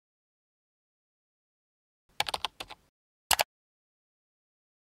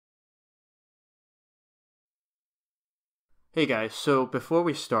Hey guys, so before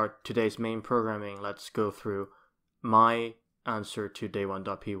we start today's main programming, let's go through my answer to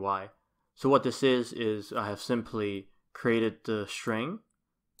day1.py. So what this is I have simply created the string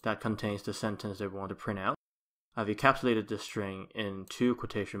that contains the sentence that we want to print out. I've encapsulated this string in 2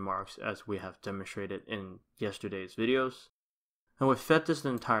 quotation marks as we have demonstrated in yesterday's videos. And we've fed this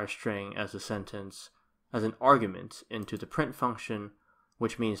entire string as a sentence as an argument into the print function,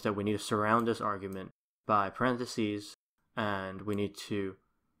 which means that we need to surround this argument by parentheses, and we need to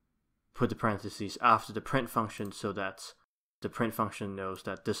put the parentheses after the print function so that the print function knows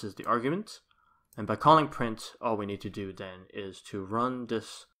that this is the argument. And by calling print, all we need to do then is to run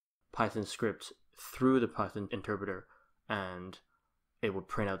this Python script through the Python interpreter, and it will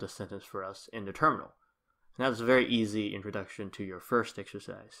print out the sentence for us in the terminal. And that's a very easy introduction to your first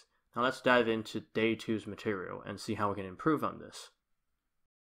exercise. Now let's dive into day 2's material and see how we can improve on this.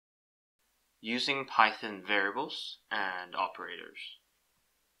 Using Python variables and operators.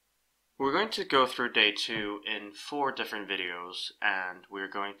 We're going to go through day 2 in 4 different videos, and we're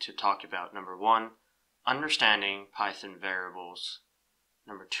going to talk about number 1, understanding Python variables.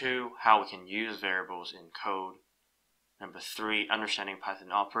 Number 2, how we can use variables in code. Number 3, understanding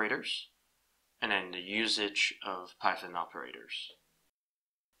Python operators. And then the usage of Python operators.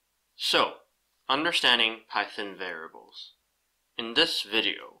 So, understanding Python variables. In this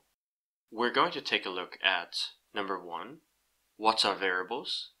video, we're going to take a look at number 1, what's our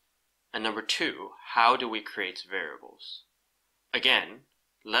variables? And number 2, how do we create variables? Again,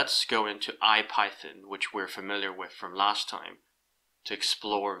 let's go into IPython, which we're familiar with from last time, to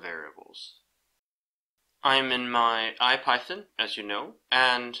explore variables. I'm in my IPython, as you know,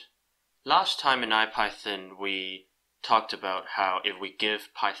 and last time in IPython we talked about how if we give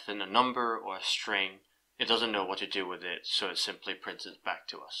Python a number or a string, it doesn't know what to do with it, so it simply prints it back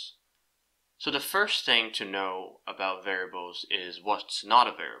to us. So the first thing to know about variables is what's not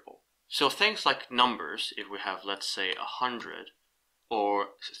a variable. So things like numbers, if we have, let's say, 100, or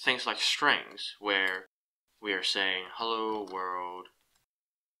things like strings, where we are saying, hello world,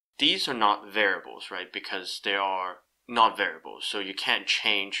 these are not variables, right? Because they are not variables. So you can't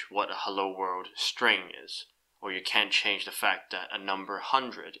change what a hello world string is, or you can't change the fact that a number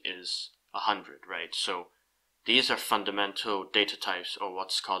 100 is 100, right? So these are fundamental data types, or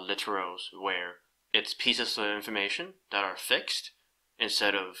what's called literals, where it's pieces of information that are fixed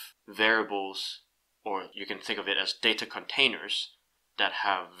instead of variables, or you can think of it as data containers that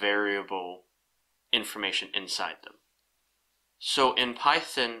have variable information inside them. So in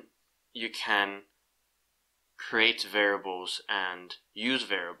Python, you can create variables and use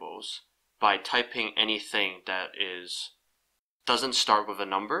variables by typing anything that doesn't start with a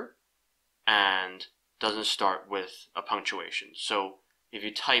number and doesn't start with a punctuation. So if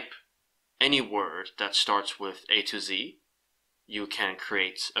you type any word that starts with A to Z, you can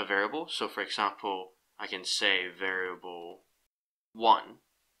create a variable. So for example, I can say variable 1,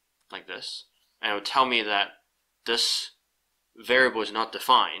 like this, and it would tell me that this variable is not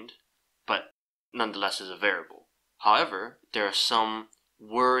defined, but nonetheless is a variable. However, there are some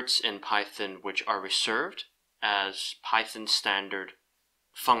words in Python which are reserved as Python standard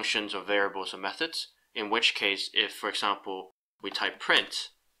functions or variables or methods, in which case, if, for example, we type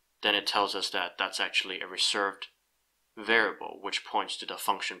print, then it tells us that that's actually a reserved variable, which points to the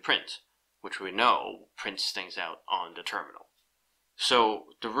function print, which we know prints things out on the terminal. So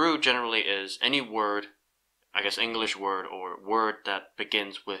the rule generally is any word, I guess English word or word that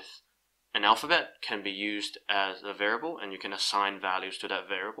begins with an alphabet can be used as a variable, and you can assign values to that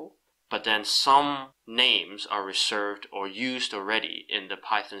variable. But then some names are reserved or used already in the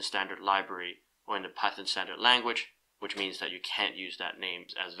Python standard library or in the Python standard language, which means that you can't use that name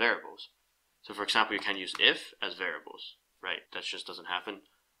as variables. So for example, you can use if as variables, right? That just doesn't happen.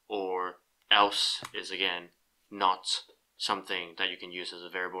 Or else is, again, not something that you can use as a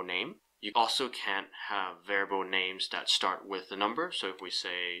variable name. You also can't have variable names that start with a number. So if we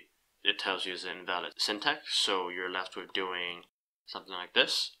say, it tells you it's an invalid syntax, so you're left with doing something like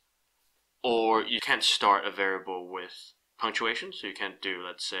this. Or you can't start a variable with punctuation, so you can't do,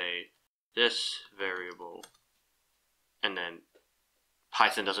 let's say, this variable, and then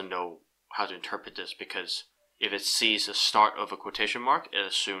Python doesn't know how to interpret this, because if it sees the start of a quotation mark, it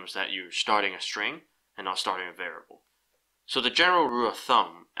assumes that you're starting a string and not starting a variable. So the general rule of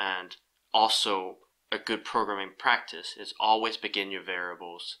thumb, and also a good programming practice, is always begin your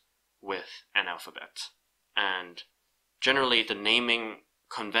variables with an alphabet. And generally the naming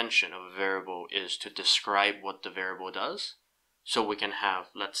convention of a variable is to describe what the variable does. So we can have,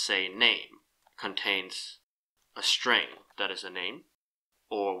 let's say, name contains a string that is a name,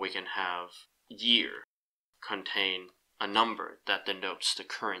 or we can have year contain a number that denotes the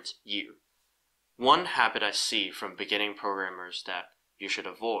current year. One habit I see from beginning programmers that you should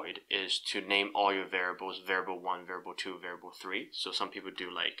avoid is to name all your variables variable 1, variable 2, variable 3. So some people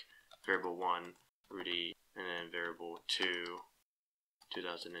do like variable 1, Rudy, and then variable 2,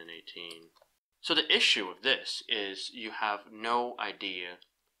 2018. So the issue with this is you have no idea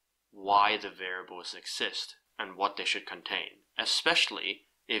why the variables exist and what they should contain, especially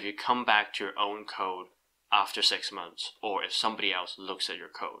if you come back to your own code after 6 months or if somebody else looks at your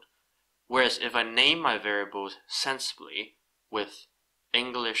code. Whereas if I name my variables sensibly with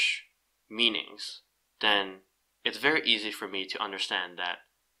English meanings, then it's very easy for me to understand that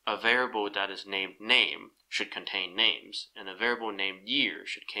a variable that is named name should contain names, and a variable named year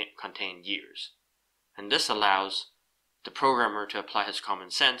should contain years. And this allows the programmer to apply his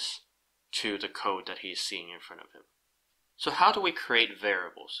common sense to the code that he's seeing in front of him. So how do we create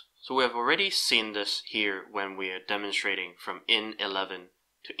variables? So we have already seen this here when we are demonstrating from in11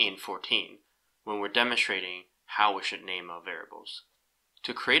 to in14, when we're demonstrating how we should name our variables.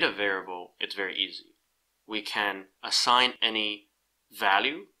 To create a variable, it's very easy. We can assign any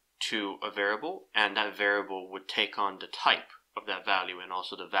value to a variable, and that variable would take on the type of that value and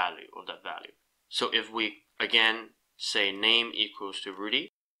also the value of that value. So if we, again, say name equals to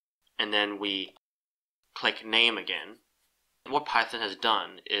Rudy, and then we click name again, what Python has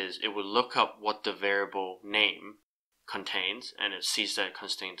done is it will look up what the variable name contains, and it sees that it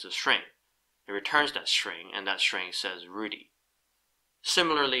contains a string. It returns that string, and that string says Rudy.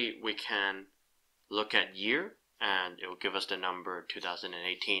 Similarly, we can look at year, and it will give us the number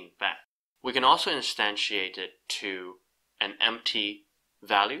 2018 back. We can also instantiate it to an empty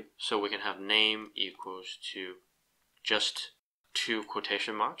value, so we can have name equals to just 2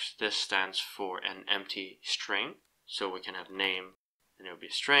 quotation marks. This stands for an empty string, so we can have name and it will be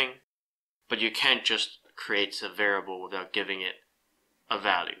a string, but you can't just create a variable without giving it a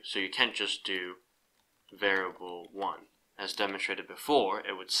value. So you can't just do variable 1. As demonstrated before,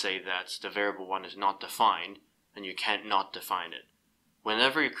 it would say that the variable 1 is not defined, and you can't not define it.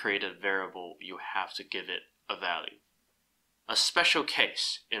 Whenever you create a variable, you have to give it a value. A special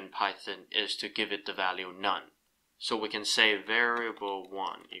case in Python is to give it the value none. So we can say variable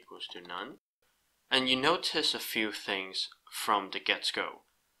 1 equals to none. And you notice a few things from the get-go.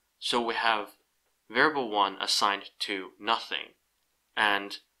 So we have variable 1 assigned to nothing.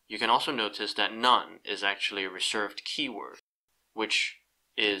 And you can also notice that none is actually a reserved keyword, which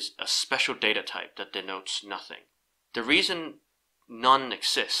is a special data type that denotes nothing. The reason none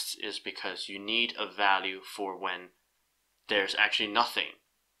exists is because you need a value for when there's actually nothing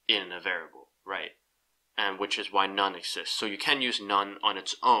in a variable, right? And which is why none exists. So you can use none on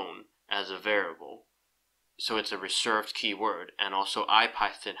its own as a variable. So it's a reserved keyword, and also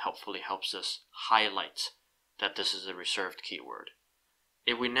IPython helpfully helps us highlight that this is a reserved keyword.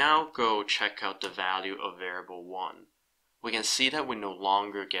 If we now go check out the value of variable 1, we can see that we no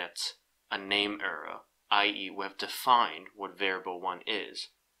longer get a name error, i.e. we have defined what variable 1 is,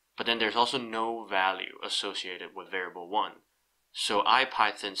 but then there's also no value associated with variable 1. So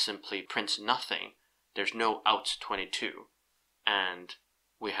IPython simply prints nothing. There's no out22, and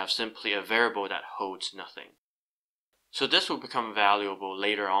we have simply a variable that holds nothing. So this will become valuable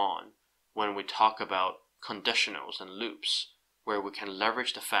later on when we talk about conditionals and loops, where we can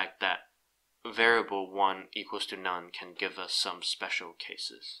leverage the fact that variable 1 equals to none can give us some special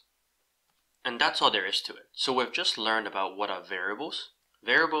cases. And that's all there is to it. So we've just learned about what are variables.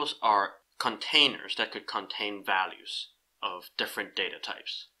 Variables are containers that could contain values of different data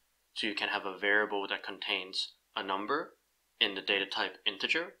types. So you can have a variable that contains a number in the data type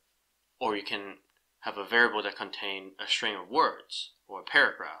integer, or you can have a variable that contains a string of words or a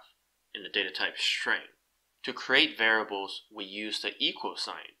paragraph in the data type string. To create variables, we use the equal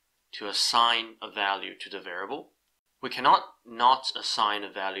sign to assign a value to the variable. We cannot not assign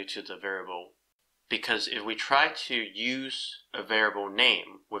a value to the variable, because if we try to use a variable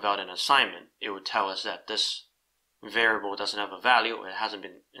name without an assignment, it would tell us that this variable doesn't have a value, it hasn't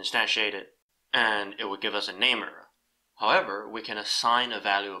been instantiated, and it would give us a name error. However, we can assign a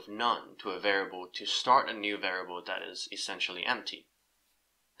value of none to a variable to start a new variable that is essentially empty.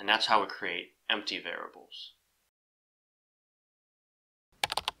 And that's how we create empty variables.